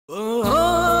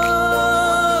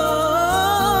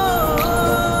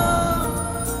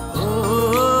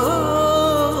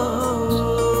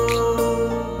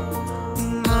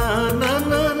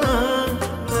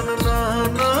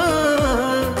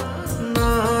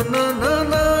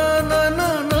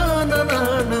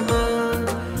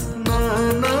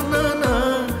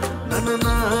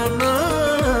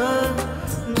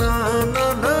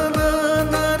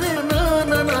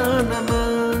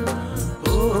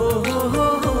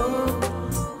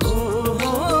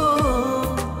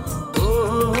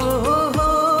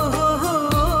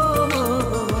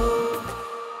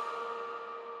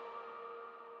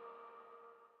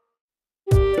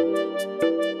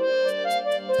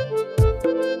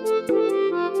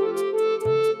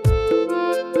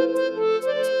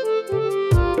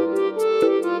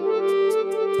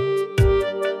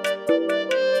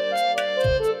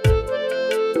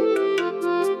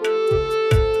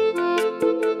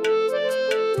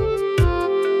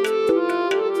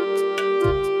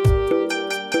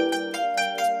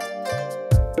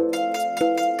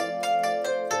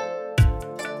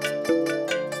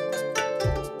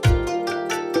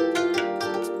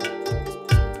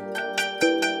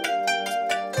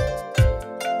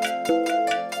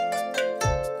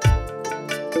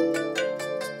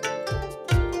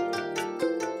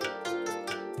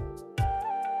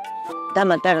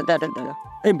থামা, দাঁড়া দাঁড়া দাঁড়া।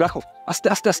 এই রাখো, আস্তে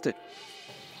আস্তে আস্তে।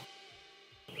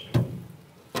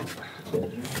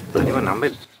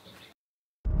 নামবেন?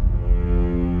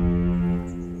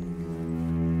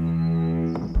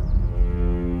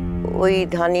 ওই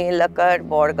ধানি এলাকার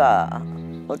বর্গা,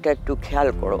 ওটা একটু খেয়াল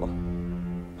করো।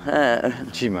 হ্যাঁ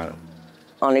জি মা।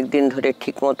 অনেকদিন ধরে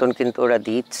ঠিক মতন কিন্তু ওরা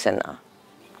দিচ্ছে না।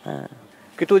 হ্যাঁ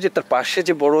কিন্তু ওই যে তার পাশে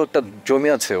যে বড় একটা জমি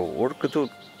আছে, ওর কিন্তু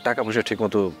টাকা পয়সা ঠিক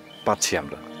মতো পাচ্ছি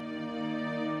আমরা।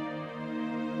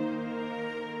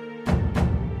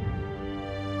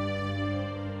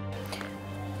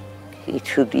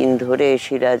 কিছুদিন ধরে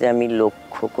সিরাজ আমি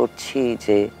লক্ষ্য করছি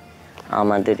যে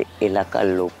আমাদের এলাকার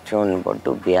লোকজন বড্ড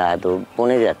বেয়াদব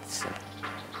বনে যাচ্ছে।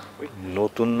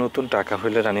 নতুন নতুন টাকা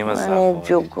হইলে রানীমা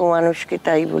যোগ্য মানুষকে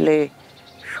তাই বলে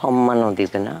সম্মানও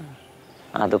দিবে না,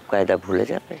 আদব কায়দা ভুলে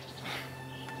যাবে।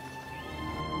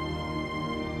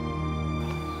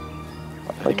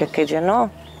 ওইটা কে যেন?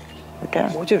 ওটা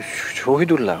ওই যে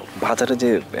শহীদুল্লাহ বাজারে যে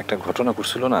একটা ঘটনা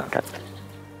করছিল না।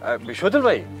 শহীদুল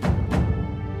ভাই।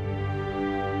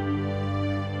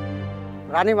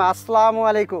 রানীমা আসসালামু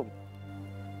আলাইকুম।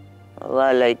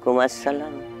 ওয়ালাইকুম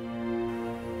আসসালাম।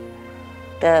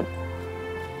 তা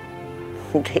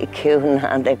দেখেও না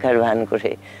দেখার ভান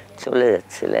করে চলে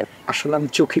যাচ্ছিলেন? আসলে আমি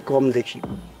চোখে কম দেখি,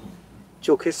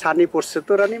 চোখে ছানি পড়ছে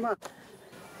তো রানীমা।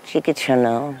 চিকিৎসা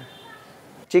নাও।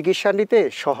 চিকিৎসা নিতে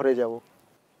শহরে যাব।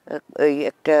 ওই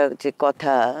একটা যে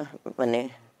কথা, মানে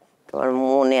তোমার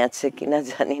মনে আছে কিনা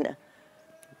জানি না,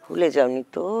 ভুলে যাওনি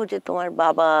তো যে তোমার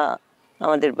বাবা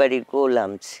আমাদের বাড়ির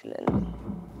গোলাম ছিলেন?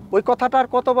 ওই কথাটা আর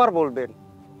কতবার বলবেন?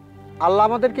 আল্লাহ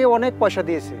আমাদেরকে অনেক পয়সা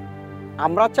দিয়েছে,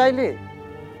 আমরা চাইলে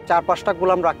 4-5টা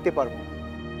গোলাম রাখতে পারবো।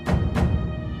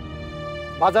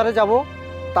 বাজারে যাব,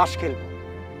 তাস খেলবো।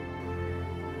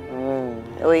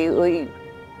 ওই ওই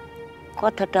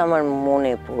কথাটা আমার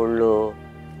মনে পড়লো।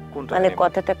 মানে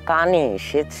কথাটা কানে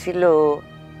এসেছিল।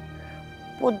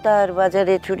 পোদ্দার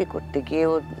বাজারে চুরি করতে গিয়ে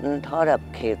ও ধরা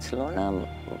খেয়েছিল না?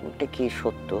 এটা কি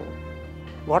সত্য?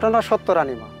 ঘটনা সত্য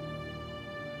রানীমা।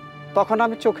 তখন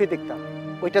আমি চোখে দেখতাম,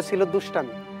 ওইটা ছিল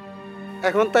দুষ্টামি।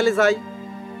 এখন তাহলে যাই।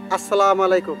 আসসালামু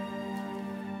আলাইকুম।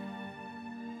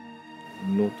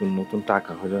 নতুন নতুন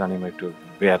টাকা হইলে রানীমা একটু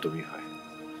বেয়াদবি হয়।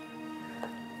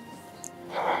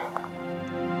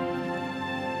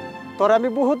 তোর আমি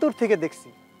বহু দূর থেকে দেখছি,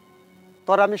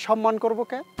 তোর আমি সম্মান করবো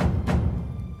কে?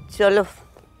 চলো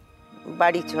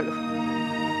বাড়ি চলো।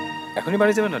 এখনই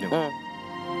বাড়ি যাবেন রানীমা?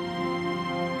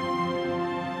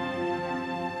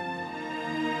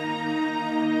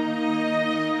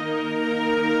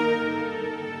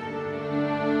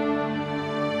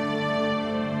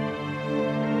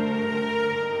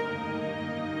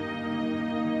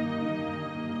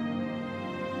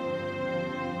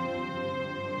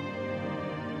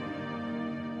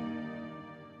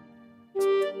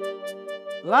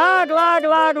 লাগ লাগ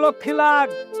লাগ লক্ষ্মী লাগ,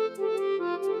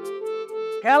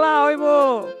 খেলা হইব,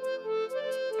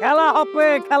 খেলা হবে,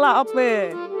 খেলা হবে।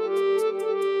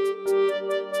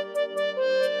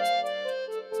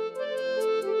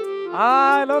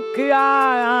 আয় লক্ষ্মী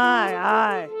আয় আয়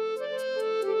আয়।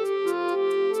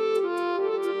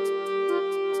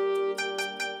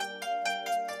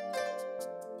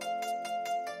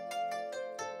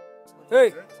 এই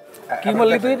কি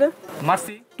বললি তুই?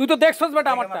 মারছি? তুই তো দেখছস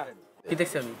বেটা আমারটা। কি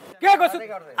দেখছ? আমি কে কইছ?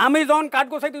 আমি যখন কাট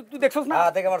গোছাই তুই দেখছস না?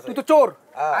 তুই তো চোর।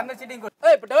 আমি চিটিং কর।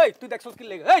 এই বেটা এই তুই দেখছস কি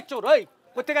লাগে? এই চোর এই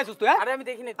কইতে গাইছস তুই? আরে আমি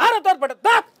দেখিনি। আরে তোর বেটা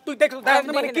দেখ তুই দেখছস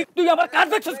মানে কি? তুই আমার কাট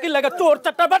দেখছস কি লাগে? চোর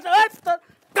চারটা বেটা এই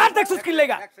কাট দেখছস কি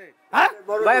লাগে? হ্যাঁ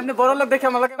ভাই আপনি বড় লোক দেখে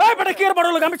আমার লাগে। এই বেটা কি এর বড়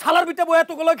লোক? আমি শালার ভিতরে বয়া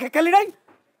তোগুলো খেলি নাই।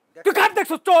 তুই কাট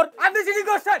দেখছস চোর? আপনি চিটিং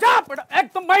করছেন। যা বেটা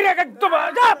একদম বাইরে একদম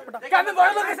যা বেটা। আমি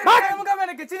বড় লোক এসে এমন কাম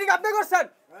নাকি চিটিং আপনি করছেন?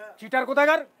 চিটার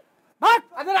কোথাকার? ভাগ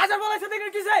আপনি রাজার বলার সাথে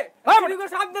কিছে? চিটিং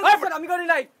করছেন আপনি করছেন, আমি করি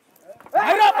নাই।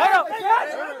 ভাইরা ভাইরা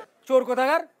চোর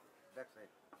কোথাকার?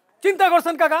 চিন্তা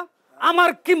করছেন কাকা? আমার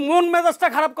কি মন মেজাজটা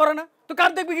খারাপ করে না? তুই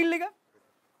কাট দেখবি কি লাগা?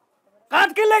 কাট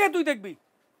কি লাগে তুই দেখবি?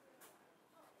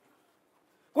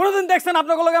 কোনদিন দেখছেন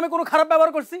আপনাদের লগে আমি কোনো খারাপ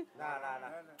ব্যবহার করছি? না না না।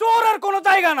 চোরের কোনো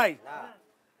জায়গা নাই।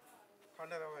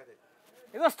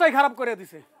 এটাই খারাপ করে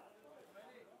দিছে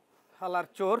হালার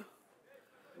চোর।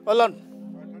 বলুন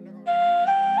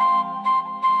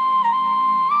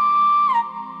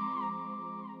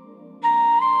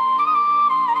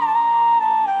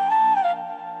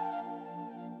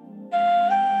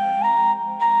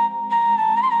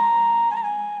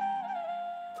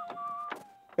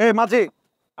এই মাঝি,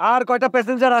 আর কয়টা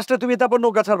প্যাসেঞ্জার আসলে তুমি তারপর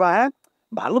নৌকা ছাড়বা? হ্যাঁ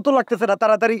ভালো তো লাগতেছে না,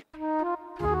 তাড়াতাড়ি।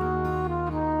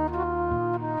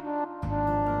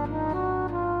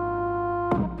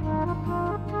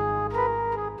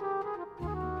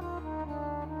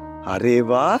 আরে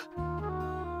বাহ,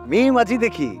 মেয়ে মাঝি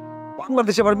দেখি,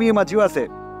 বাংলাদেশে আবার মেয়ে মাঝিও আছে।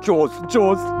 জোস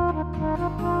জোস।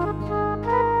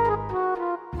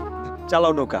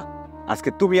 চালাও নৌকা, আজকে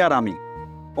তুমি আর আমি।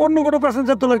 অন্য কোনো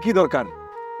প্যাসেঞ্জার তোলার কি দরকার?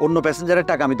 অন্য প্যাসেঞ্জারের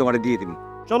টাকা আমি তোমারে দিয়ে দিব।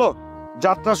 চলো,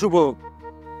 যাত্রা শুভ।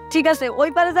 ঠিক আছে, ওই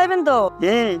পারে যাবেন তো?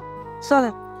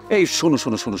 চলেন। এই শোনো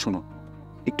শোনো শোনো শোনো,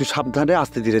 একটু সাবধানে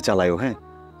আস্তে ধীরে চালায়ও। হ্যাঁ,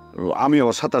 আমি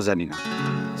আবার সাঁতার জানি না।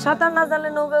 সাঁতার না জানলে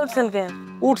নৌকা উঠছেন কেন?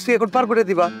 উঠছি, এখন পার করে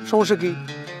দিবা, সমস্যা কি?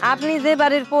 আপনি যে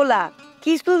বাড়ির পোলা,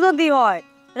 কিছু যদি হয়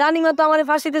রানীমা তো আমার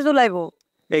ফাঁসিতে ঝুলাইবো।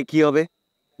 এই কি হবে?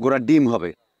 গোড়ার ডিম হবে।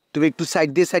 তুমি একটু সাইড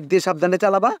দিয়ে সাবধানে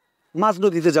চালাবা। মাছ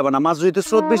নদীতে যাবা না, মাছ নদীতে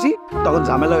স্রোত বেশি, তখন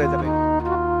ঝামেলা হয়ে যাবে।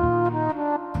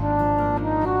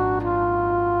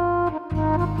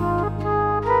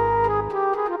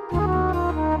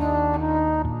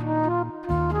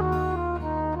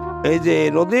 এই যে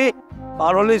নদী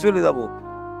পার হলেই চলে যাবো।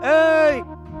 এই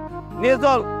নিয়ে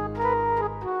চল।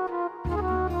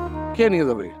 কে নিয়ে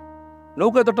যাবে?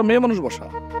 নৌকায় তো একটা মেয়ে মানুষ বসা।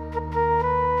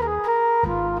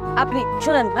 আপনি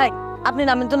শোনেন ভাই, আপনি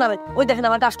নামেন তো নামেন। ওই দেখেন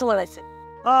আমার কাস্টমার আছে।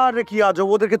 আরে কি আজব,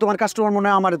 ওদেরকে তোমার কাস্টমার মনে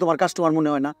হয়, আমারে তোমার কাস্টমার মনে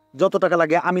হয় না। যত টাকা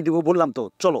লাগে আমি দিব, বললাম তো।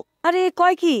 চলো। আরে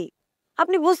কয় কি,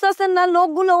 আপনি বুঝতেছেন না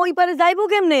লোকগুলো ওই পারে যাইবো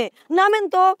কেমনে? নামেন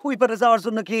তো। ওই পারে যাওয়ার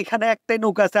জন্য কি এখানে একটাই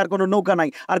নৌকা আছে, আর কোনো নৌকা নাই?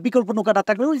 আর বিকল্প নৌকা না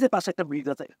থাকলে ওই যে পাশে একটা ব্রিজ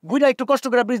আছে, বুঝা একটু কষ্ট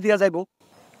করে ব্রিজ দিয়া যাইবো।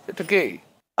 এটা কে?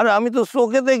 আরে আমি তো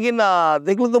চোখে দেখি না,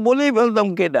 দেখলে তো বলেই ফেলতাম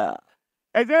কেডা।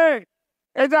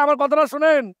 এই যে আমার কথাটা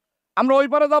শুনেন, আমরা ওই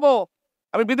পারে যাব।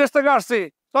 আমি বিদেশ থেকে আসছি,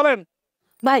 চলেন।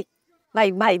 ভাই ভাই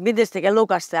ভাই, বিদেশ থেকে লোক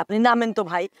আসছে, আপনি নামেন তো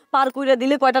ভাই। পার কইরা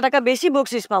দিলে কয়টা টাকা বেশি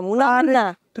বকশিস পামু না? না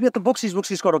তুমি এত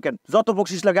বকশিস করো কেন? যত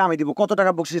বকশিস লাগে আমি দিব। কত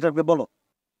টাকা বকশিস লাগবে বলো?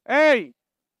 এই,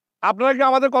 আপনারা কি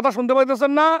আমাদের কথা শুনতে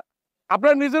পাইতেছেন না?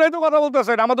 আপনারা নিজেরাই তো কথা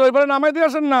বলতেছেন, আমাদের ওই পারে নামাই দিয়ে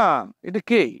আসেন না। এটা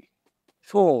কে?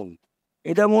 শোন,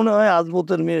 এটা মনে হয়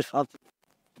আজমতের মেয়ের সাথে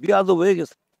বিয়ে আজব হয়ে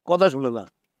গেছে, কথা শুনে না।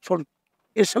 শোন,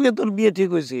 এর সঙ্গে তোর বিয়ে ঠিক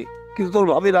হয়েছে, কিন্তু তোর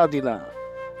ভাবি রাজি না।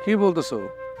 কি বলতেছো?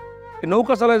 এই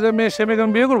নৌকা চালায় যে মেয়ে, সে মেয়েকে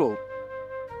আমি বিয়ে করবো?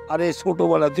 আরে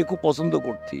ছোটবেলা তুই খুব পছন্দ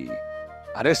করতি।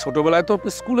 আরে ছোটবেলায় তো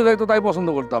স্কুলে যাইতো, তাই পছন্দ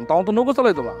করতাম, তখন তো নৌকা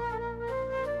চালাইতো না।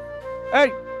 এই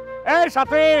এই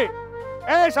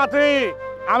সাথী,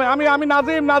 আমি আমি আমি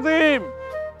নাজিম।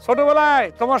 ছোটবেলায়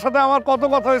তোমার সাথে আমার কত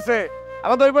কথা হয়েছে,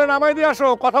 আমাদের ওই পারে নামাই দিয়ে আসো,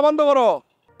 কথা বন্ধ করো।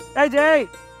 এই যে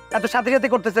এত সাথে সাথে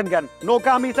করতেছেন কেন?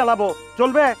 নৌকা আমি চালাবো,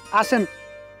 চলবে? আসেন।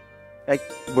 এই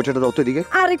বইটা দাও তো এদিকে।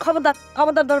 আরে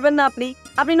খবরদার ধরবেন না আপনি।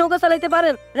 আপনি নৌকা চালাইতে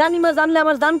পারেন? রানীমা জানলে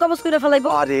আমার জান কবজ করে ফেলাইবো।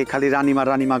 আরে খালি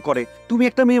রানীমা করে। তুমি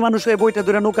একটা মেয়ে মানুষ হয়ে বইটা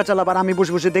ধরে নৌকা চালাবার, আমি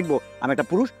বসে বসে দেখবো? আমি একটা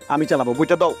পুরুষ, আমি চালাবো।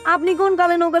 বইটা দাও। আপনি কোন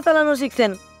কালে নৌকা চালানো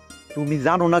শিখছেন? তুমি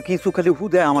জানো না কিছু, খালি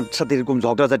হুদে আমার সাথে এরকম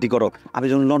ঝগড়াঝাটি করো। আমি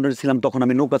যখন লন্ডনে ছিলাম তখন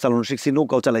আমি নৌকা চালানো শিখছি,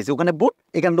 নৌকাও চালাইছি। ওখানে বোট,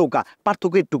 এখানে নৌকা,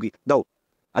 পার্থক্য একটু কি? দাও।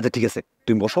 আচ্ছা ঠিক আছে,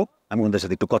 তুমি বসো, আমি ওদের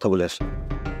সাথে একটু কথা বলে আসি।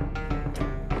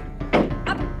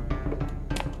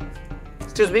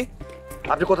 এক্সকিউজ মি,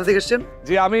 আপনি কোথা থেকে এসেছেন?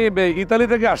 যে আমি ইতালি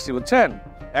থেকে আসছি, বুঝছেন?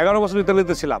 11 বছর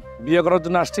ইতালিতে ছিলাম, বিয়ে করার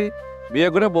জন্য আসছি। বিয়ে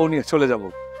করে বউ নিয়ে চলে যাব।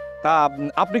 তা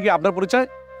আপনি কি, আপনার পরিচয়?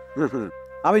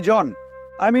 আমি জন,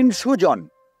 সুজন।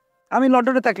 আমি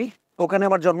লন্ডনে থাকি, ওখানে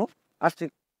আমার জন্ম। আসছি।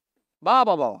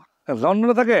 বাবা,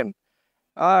 লন্ডনে থাকেন?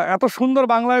 এত সুন্দর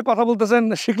বাংলায় কথা বলতেছেন,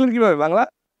 শিখলেন কিভাবে বাংলা?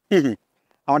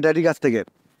 আমার ড্যাডির কাছ থেকে।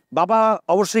 বাবা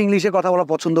অবশ্যই ইংলিশে কথা বলা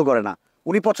পছন্দ করে না,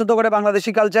 উনি পছন্দ করে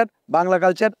বাংলাদেশি কালচার,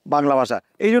 বাংলা ভাষা।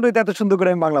 এই জন্যই তো এত সুন্দর করে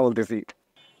আমি বাংলা বলতেছি।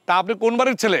 তা আপনি কোন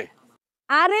বাড়ির ছেলে?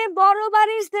 আরে বড়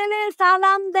বাড়ির ছেলে,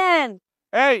 সালাম দেন।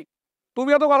 এই, তুমি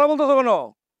এত কথা বলতেছো কেন?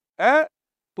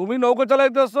 তুমি নৌকা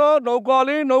চালাইতেছো,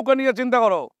 নৌকা নিয়ে চিন্তা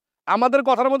করো। আমাদের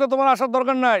কথার মধ্যে তোমার আসার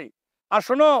দরকার নাই। আর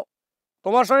শোনো,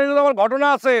 তোমার সঙ্গে কিন্তু আমার ঘটনা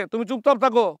আছে, তুমি চুপচাপ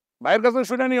থাকো, ভাইয়ের কাছে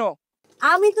শুনে নিও।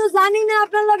 আমি তো জানি না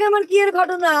আপনার লগে আমার কি এর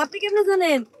ঘটনা, আপনি কেমনে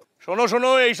জানেন?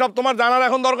 শোনো, এইসব তোমার জানার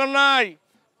এখন দরকার নাই,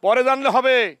 পরে জানলে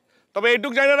হবে। তবে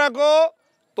এইটুক জানিয়ে রাখো,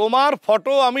 তোমার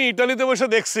ফটো আমি ইটালিতে বসে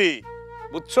দেখছি,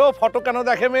 বুঝছো? ফটো কেন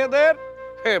দেখে মেয়েদের?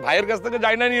 ভাইয়ের কাছ থেকে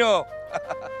যাই না নিও।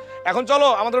 এখন চলো,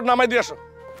 আমাদের নামাই দিয়ে আসো।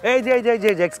 এই যে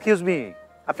এক্সকিউজ মি,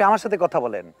 আপনি আমার সাথে কথা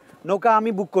বলেন। নৌকা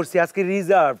আমি বুক করছি, আজকে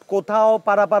রিজার্ভ, কোথাও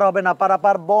পারাপার হবে না,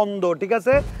 পারাপার বন্ধ, ঠিক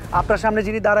আছে? আপনার সামনে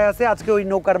যিনি দাঁড়ায় আছে, আজকে ওই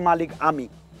নৌকার মালিক আমি।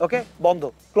 ওকে, বন্ধ,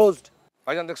 ক্লোজড।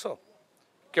 ভাইজান দেখছো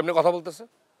কেমনে কথা বলতেছে?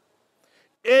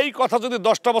 এই কথা যদি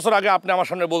 10টা বছর আগে আপনি আমার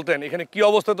সামনে বলতেন, এখানে কি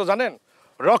অবস্থা তো জানেন?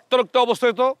 রক্ত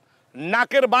অবস্থায় তো,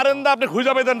 নাকের বারেন্দা আপনি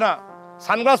খুঁজে পেতেন না।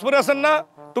 সানগ্লাস পরে আছেন না,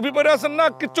 টুপি পরে আছেন না,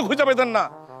 কিচ্ছু খুঁজে পেতেন না।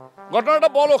 ঘটনাটা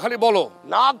বলো, খালি বলো।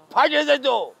 নাক ফাটিয়ে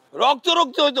যাইতো, রক্ত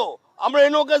হইতো। আমরা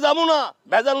এই নৌকায় যাবো না,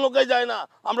 ভেজাল নৌকায় যায় না,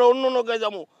 আমরা অন্য নৌকায়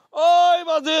যাবো। ওই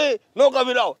বাজে নৌকা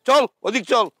বিরাও, চল ওদিক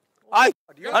চল।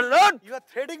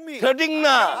 থ্রেটিং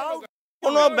না,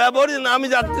 কোনো ব্যবহারই না, আমি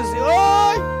যাচ্তেছি।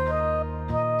 ওই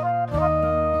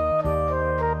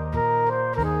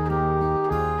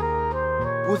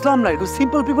বুঝলাম না, একটু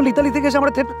সিম্পল পিপল ইতালি থেকে এসে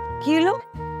আমরা কি হলো?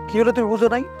 কি হলো তুমি বুঝো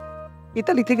নাই?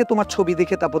 ইতালি থেকে তোমার ছবি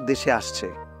দেখে তারপর দেশে আসছে,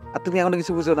 আর তুমি এখনো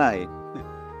কিছু বুঝো নাই?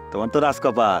 তোমার তো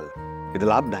রাজকপাল, কিন্তু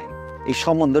লাভ নাই, এই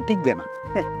সম্বন্ধ টিকবে না।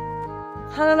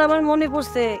 হারান আমার মনে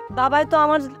পড়ছে, বাবাই তো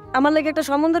আমার লাগে একটা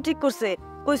সম্বন্ধ ঠিক করছে,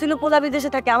 কইছিল পোলা বিদেশে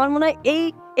থাকে। আমার মনে হয়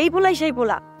এই পোলাই সেই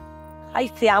পোলা।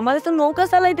 আইছে আমাদের তো নৌকা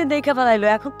চালাইতে দেখে ফেলাইলো,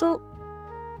 এখন তো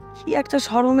কি একটা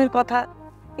শরমের কথা।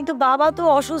 কিন্তু বাবা তো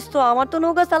অসুস্থ, আমার তো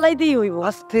নৌকা চালাইতেই হইব।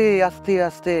 আস্তে আস্তে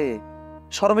আস্তে,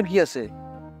 শরমের কি আছে?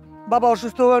 বাবা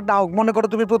অসুস্থ না হোক, মনে করো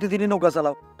তুমি প্রতিদিনই নৌকা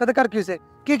চালাও, তাতে কার কি হয়েছে?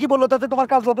 কে কি বললো তাতে তোমার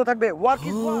কাজ হতে থাকবে। Work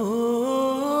is work.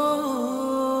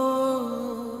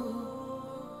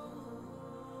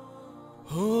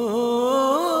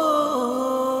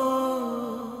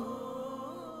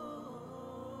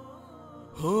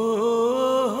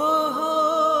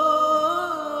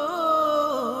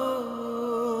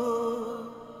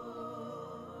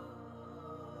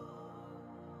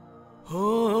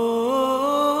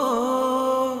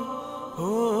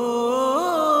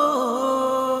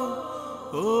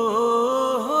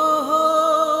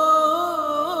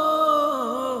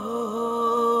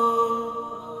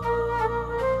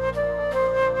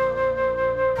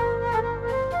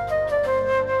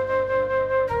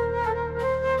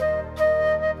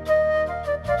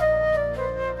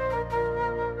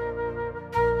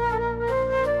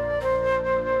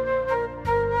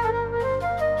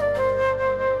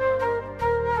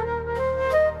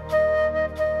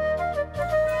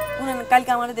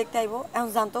 কালকে আমারে দেখতে আইবো, এখন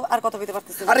জানতো আর কথা বলতে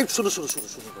পারতেছি না। আরে শুনো শুনো শুনো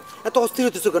শুনো, এত অস্থির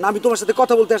হইতেছো কেন? আমি তোমার সাথে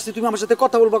কথা বলতে আসছি, তুমি আমার সাথে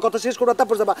কথা বলবা, কথা শেষ করবা,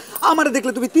 তারপর যাবা। আমারে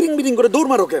দেখলে তুমি তিরিং বিরিং করে দৌড়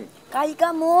মারো কেন? কালকা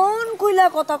মন কইলা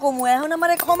কথা কমু, এখন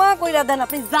আমারে ক্ষমা কইরা দেন,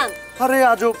 আপনি যান। আরে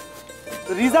আজব,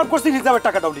 রিজার্ভ করছি, রিজার্ভের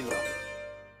টাকাটাও দিল।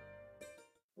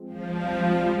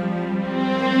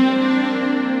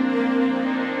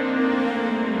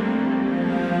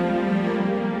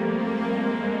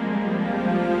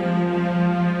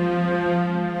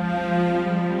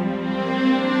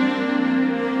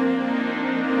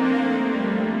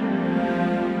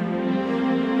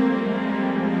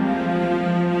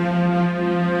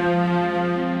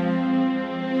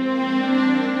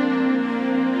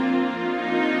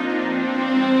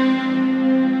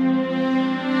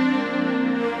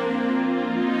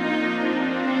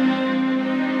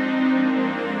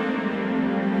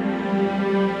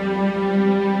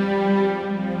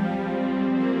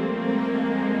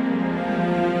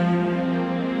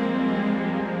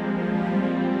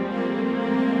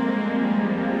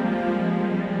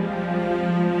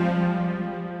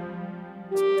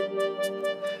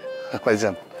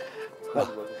 ভাইজান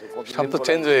সব তো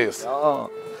চেঞ্জ হয়ে গেছে।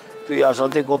 তুই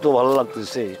আসাতে কত ভালো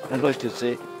লাগতেছে, মনে হইতেছে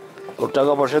তোর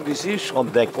টাকা পয়সা দিছিস সব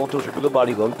দেখ, কত শুধু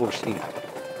বাড়ি ঘর করছি,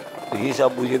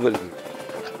 হিসাব বুঝে গেলি,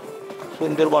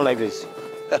 সুন্দর বানাই পেয়েছি,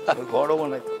 ঘরও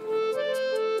বানাই।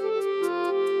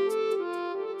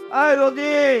 আয়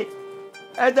রদি,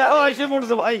 এই দেখো এসে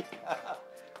পড়ছে ভাই।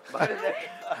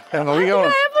 নবী কেমন?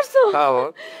 হ্যাঁ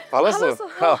ভালো আছো?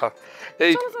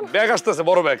 এই ব্যাগ আসতেছে,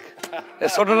 বড় ব্যাগ,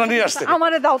 ছোটটা নিয়ে আসছে।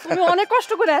 আমারে দাও, তুমি অনেক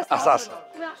কষ্ট করে আসছো। আসো আসো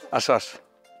আসো আসো।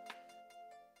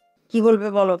 কি বলবে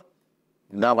বলো?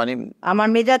 না মানে আমার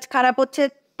মেজাজ খারাপ হচ্ছে,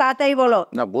 তাড়াতাড়ি বলো।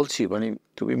 না বলছি মানে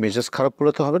তুমি মেজাজ খারাপ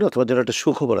করলে তো হবে না, তোমার জন্য একটা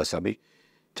সুখবর আছে, আমি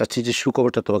চাচ্ছি যে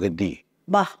সুখবরটা তোমাকে দিই।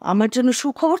 বাহ, আমার জন্য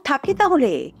সুখবর থাকে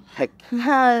তাহলে?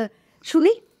 হ্যাঁ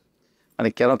শুনি।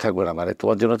 মানে কেন থাকবে না, মানে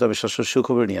তোমার জন্য তো আমি সবসময়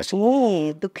সুখবর নিয়ে আসি।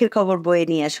 দুঃখের খবর বয়ে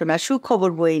নিয়ে আসো না,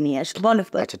 সুখবর বয়ে নিয়ে আসো, বলো।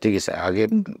 আচ্ছা ঠিক আছে, আগে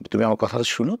তুমি আমার কথাটা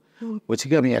শুনো। বলছি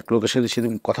কি, আমি এক লোকের সাথে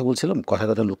সেদিন কথা বলছিলাম, কথা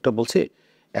লোকটা বলছে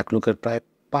এক লোকের প্রায়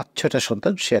 5-6টা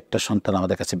সন্তান, সে একটা সন্তান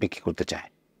আমাদের কাছে বিক্রি করতে চায়।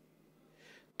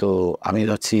 তো আমি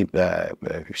ভাবছি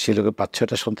সে লোকের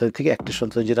 5-6টা সন্তানের থেকে একটা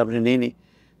সন্তান যেটা আপনি নিয়ে নিই,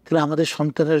 তাহলে আমাদের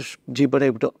সন্তানের যে মানে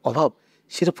একটা অভাব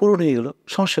সেটা পূরণ হয়ে গেল,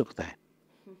 সমস্যা কোথায়?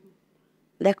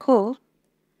 দেখো,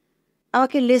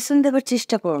 আমাকে লেসন দেবার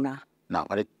চেষ্টা করো না। না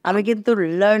মানে আমি কিন্তু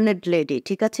লার্নেড লেডি,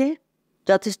 ঠিক আছে,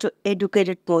 যথেষ্ট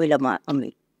এডুকেটেড মহিলা আমি।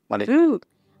 মানে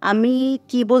আমি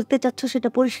কি বলতে চাচ্ছ সেটা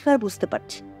পরিষ্কার বুঝতে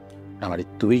পারছি। না মানে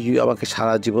তুমি আমাকে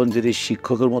সারা জীবন যদি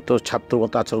শিক্ষকের মতো ছাত্র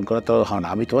মতো আচরণ করা তো হয় না,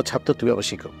 আমি তোমার ছাত্র, তুমি আমার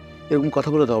শিক্ষক, এরকম কথা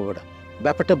বলে তো হবে না।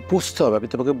 ব্যাপারটা বুঝতে হবে। আমি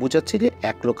তোমাকে বোঝাচ্ছি যে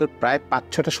এক লোকের প্রায়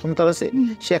 5-6টা সন্তান আছে,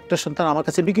 সে একটা সন্তান আমার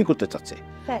কাছে বিক্রি করতে চাচ্ছে,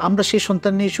 আমরা সেই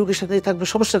সন্তান নিয়ে সুখের সাথে থাকবো,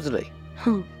 সমস্যা তো নাই।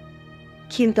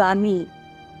 কিন্তু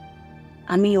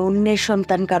আমি অন্যের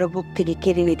সন্তান কারো বুক থেকে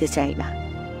কেড়ে নিতে চাই না,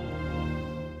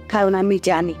 কারণ আমি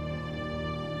জানি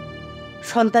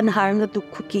সন্তান হারানোর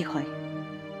দুঃখ কি হয়।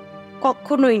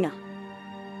 কখনোই না।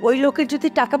 ওই লোকের যদি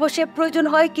টাকা পয়সা প্রয়োজন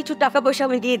হয়, কিছু টাকা পয়সা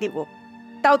আমি দিয়ে দিব,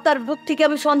 তাও তার বুক থেকে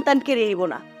আমি সন্তান কেড়ে নিব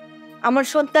না। আমার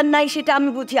সন্তান নাই সেটা আমি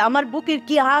বুঝি, আমার বুকের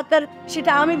কি হাহাকার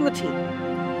সেটা আমি বুঝি।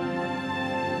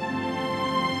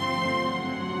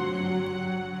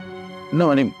 না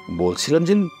মানে বলছিলাম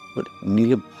যে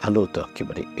নিলে ভালো হতো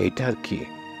একেবারে, এইটা আর কি।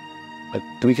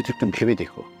 তুমি কিন্তু একটু ভেবে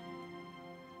দেখো।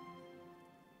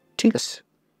 ঠিক আছে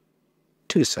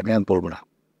ঠিক আছে, আমি আর বলবো না।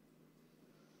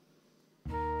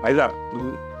 ভাইরা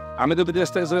আমি তো বিদেশ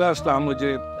থেকে চলে আসলাম, ওই যে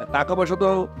টাকা পয়সা তো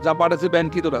যা পাঠাচ্ছে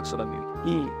ব্যাংকই তো রাখছো না।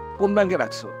 কোন ব্যাংকে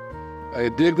রাখছো? এই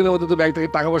 2-1 দিনের মধ্যে তো ব্যাংক থেকে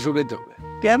টাকা পয়সা উঠাইতে হবে।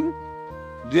 কেন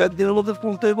 2-1 দিনের মধ্যে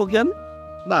তুলতে হইব কেন?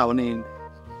 না মানে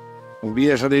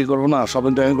বিয়ের সাথে করবো না,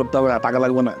 শপিং টপিং করতে হবে, টাকা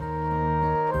লাগবে না।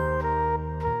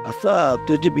 আচ্ছা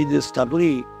তুই যে বিদেশ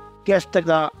চাকরি, ক্যাশ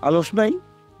টাকা আলোস নাই?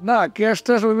 না ক্যাশ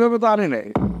ট্যাশ ওইভাবে তো আনি নাই,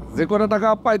 যে কটা টাকা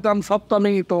পাইতাম সব তো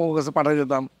আমি তোমার কাছে পাঠিয়ে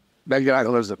দিতাম ব্যাংকে রাখা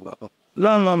হয়েছে।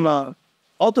 না না না,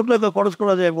 অত টাকা খরচ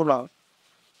করা যায় না।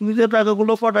 নিজের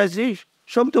টাকাগুলো পাঠাইছিস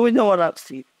সব তো ওই নেওয়া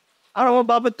রাখছি। আর আমার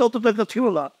বাপের তো অত টাকা ছিল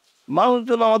না,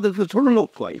 মানুষজন আমাদেরকে ছোট লোক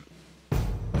কয়।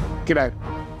 কেডা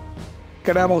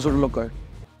কেডা আমাকে ছোট লোক কয়?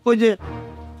 ওই যে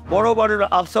বড় বাড়ির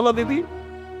আফসালা বিবি।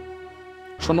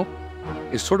 শোনো,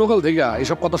 এই ছোটকাল থেকে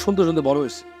এইসব কথা শুনতে শুনতে বড়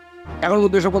হয়েছে, এখন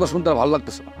কিন্তু এসব কথা শুনতে আর ভালো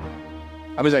লাগতেছে না।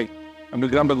 আমি যাই, আমি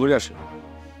গ্রামটা ঘুরে আসি।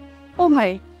 ও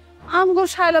ভাই, আমগো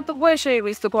শায়লা তো বয়সে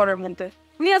গেছে পরের মধ্যে,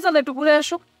 নিয়ে চলে একটু ঘুরে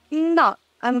আসো। না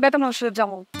আমি বেটা মানুষের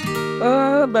যাবো।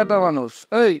 বেটা মানুষ?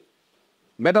 এই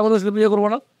বেটা মানুষ বিয়ে করবো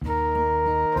না?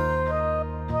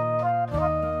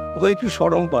 ওই একটু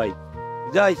সরম পাই।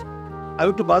 যাই আমি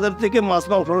একটু বাজার থেকে মাছ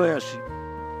মাংস নিয়ে আসি।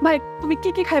 ভাই তুমি কি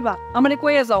কি খাইবা আমারে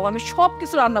কইয়া যাও, আমি সব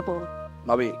কিছু রান্না করবো।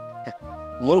 ভাবি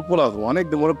মোরগ পোলাও,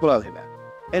 অনেকদিন মোরগ পোলাও খাই না।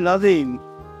 এই নাজিম,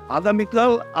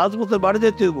 আগামীকাল আজ বছর বাড়ি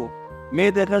যেতে হবো,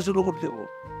 মেয়ে দেখা শুরু করতে হবো।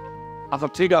 আচ্ছা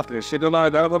ঠিক আছে, সেটা না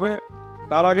দেখা যাবে,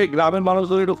 তার আগে গ্রামের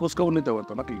মানুষদের একটু খোঁজখবর নিতে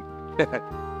পারতো নাকি?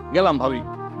 গেলাম ভাবি,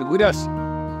 ঘুরে আসি।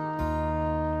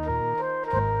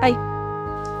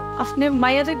 আপনি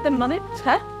মাইয়া দেখতেন মানে?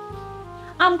 হ্যাঁ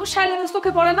আমগো শায়লা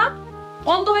চোখে পড়ে না?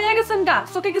 অন্ধ হয়ে গেছেন গা,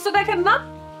 চোখে কিছু দেখেন না?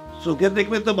 চোখে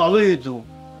দেখলে তো ভালোই হইতো।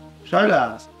 সারা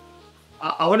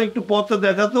আমার একটু পথটা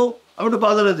দেখাতো, আমি একটু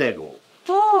বাজারে যাবো।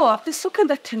 তো আপনি চোখে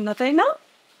দেখছেন না তাই না?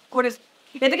 করে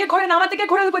এদিকে ঘরে না, আমার দিকে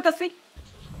ঘরে কইতাছি।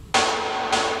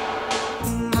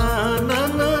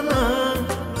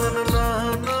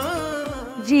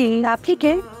 জি আপনি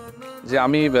কে? যে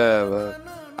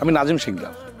আমি নাজিম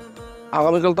শিকদার।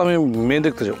 আগামীকাল তো আমি মেয়ে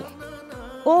দেখতে যাবো।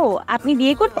 ও আপনি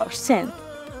বিয়ে করতে আসছেন?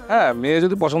 হ্যাঁ, মেয়ে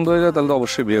যদি পছন্দ হয়ে যায় তাহলে তো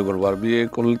অবশ্যই বিয়ে করবো, আর বিয়ে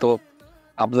করলে তো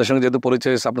আপনাদের সঙ্গে যেহেতু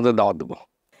পরিচয়, আপনাদের দাওয়াত দেবো।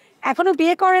 এখনো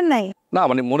বিয়ে করেন নাই? না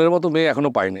মানে মনের মতো মেয়ে এখনো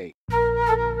পাই নাই।